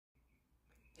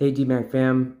Hey, DMAC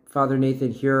fam, Father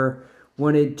Nathan here.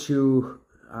 Wanted to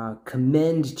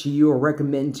commend to you or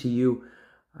recommend to you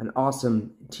an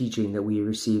awesome teaching that we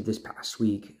received this past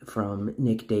week from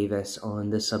Nick Davis on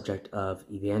the subject of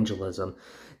evangelism.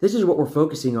 This is what we're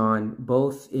focusing on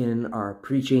both in our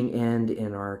preaching and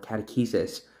in our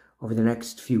catechesis over the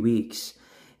next few weeks.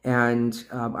 And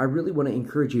I really want to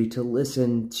encourage you to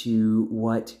listen to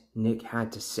what Nick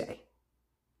had to say.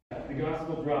 The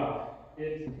gospel drop.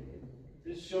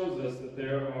 This shows us that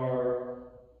there are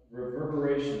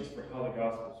reverberations for how the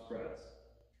gospel spreads.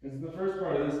 And so the first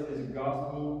part of this is a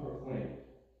gospel proclaimed.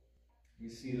 We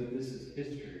see that this is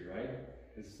history, right?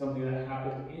 It's something that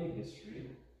happened in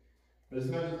history. But it's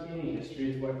not just any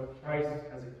history, it's what Christ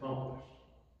has accomplished.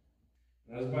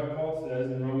 And that is why Paul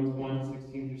says in Romans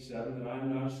 1:16-7 that I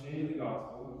am not ashamed of the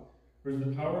gospel, for it is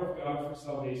the power of God for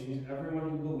salvation to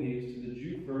everyone who believes, to the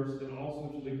Jew first and also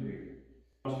to the Greek.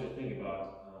 I want you to think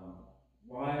about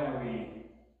why are we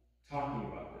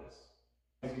talking about this?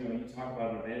 You talk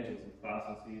about an evangelism class,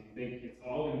 and so you think it's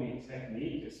all going to be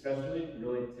technique, especially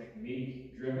really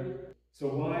technique driven. So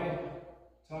why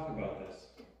talk about this?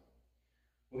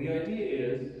 Well, the idea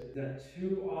is that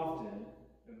too often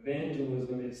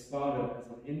evangelism is thought of as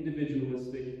an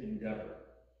individualistic endeavor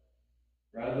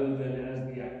rather than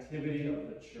as the activity of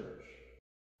the church.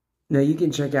 Now, you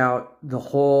can check out the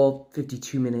whole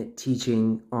 52-minute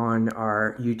teaching on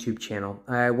our YouTube channel.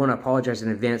 I want to apologize in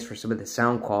advance for some of the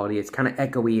sound quality. It's kind of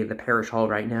echoey in the parish hall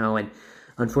right now, and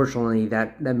unfortunately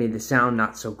that made the sound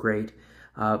not so great.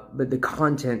 But the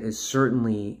content is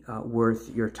certainly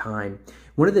worth your time.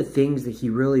 One of the things that he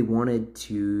really wanted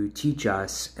to teach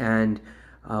us, and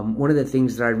one of the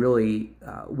things that I really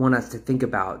want us to think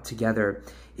about together,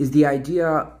 is the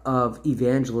idea of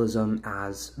evangelism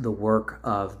as the work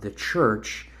of the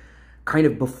church, kind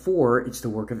of before it's the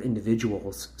work of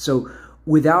individuals. So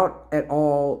without at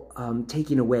all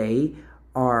taking away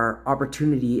our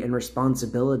opportunity and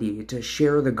responsibility to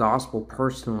share the gospel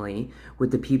personally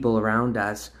with the people around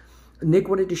us, Nick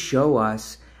wanted to show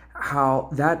us how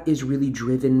that is really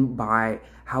driven by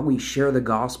how we share the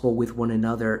gospel with one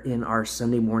another in our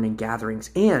Sunday morning gatherings,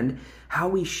 and how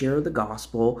we share the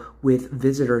gospel with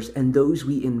visitors and those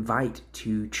we invite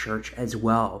to church as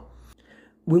well.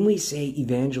 When we say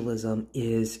evangelism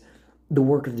is the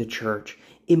work of the church,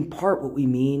 in part what we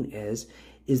mean is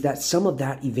that some of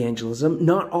that evangelism,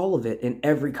 not all of it in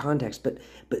every context,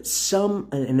 but some,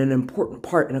 and an important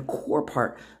part and a core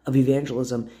part of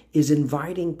evangelism is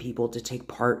inviting people to take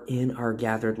part in our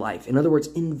gathered life. In other words,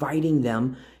 inviting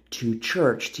them to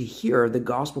church to hear the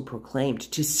gospel proclaimed,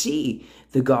 to see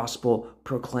the gospel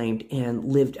proclaimed and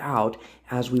lived out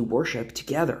as we worship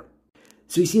together.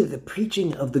 So you see that the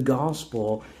preaching of the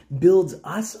gospel builds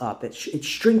us up. It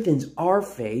strengthens our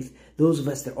faith, those of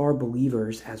us that are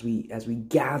believers, as we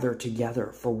gather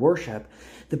together for worship.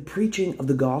 The preaching of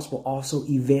the gospel also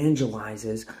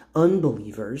evangelizes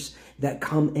unbelievers that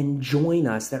come and join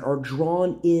us, that are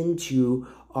drawn into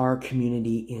our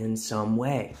community in some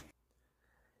way.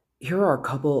 Here are a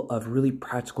couple of really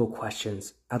practical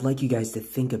questions I'd like you guys to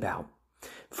think about.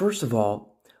 First of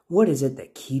all, what is it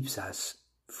that keeps us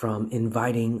from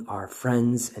inviting our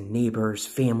friends and neighbors,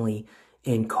 family,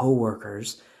 and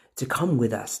co-workers to come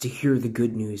with us to hear the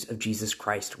good news of Jesus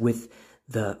Christ with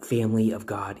the family of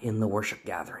God in the worship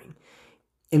gathering?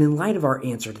 And in light of our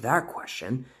answer to that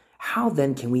question, how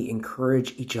then can we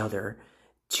encourage each other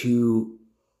to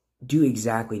do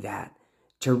exactly that,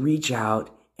 to reach out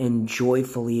and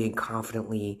joyfully and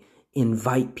confidently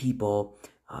invite people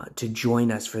to join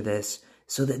us for this,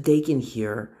 so that they can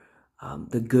hear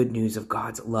the good news of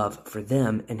God's love for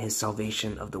them and his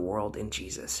salvation of the world in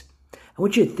Jesus? I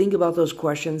want you to think about those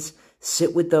questions,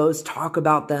 sit with those, talk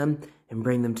about them, and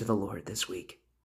bring them to the Lord this week.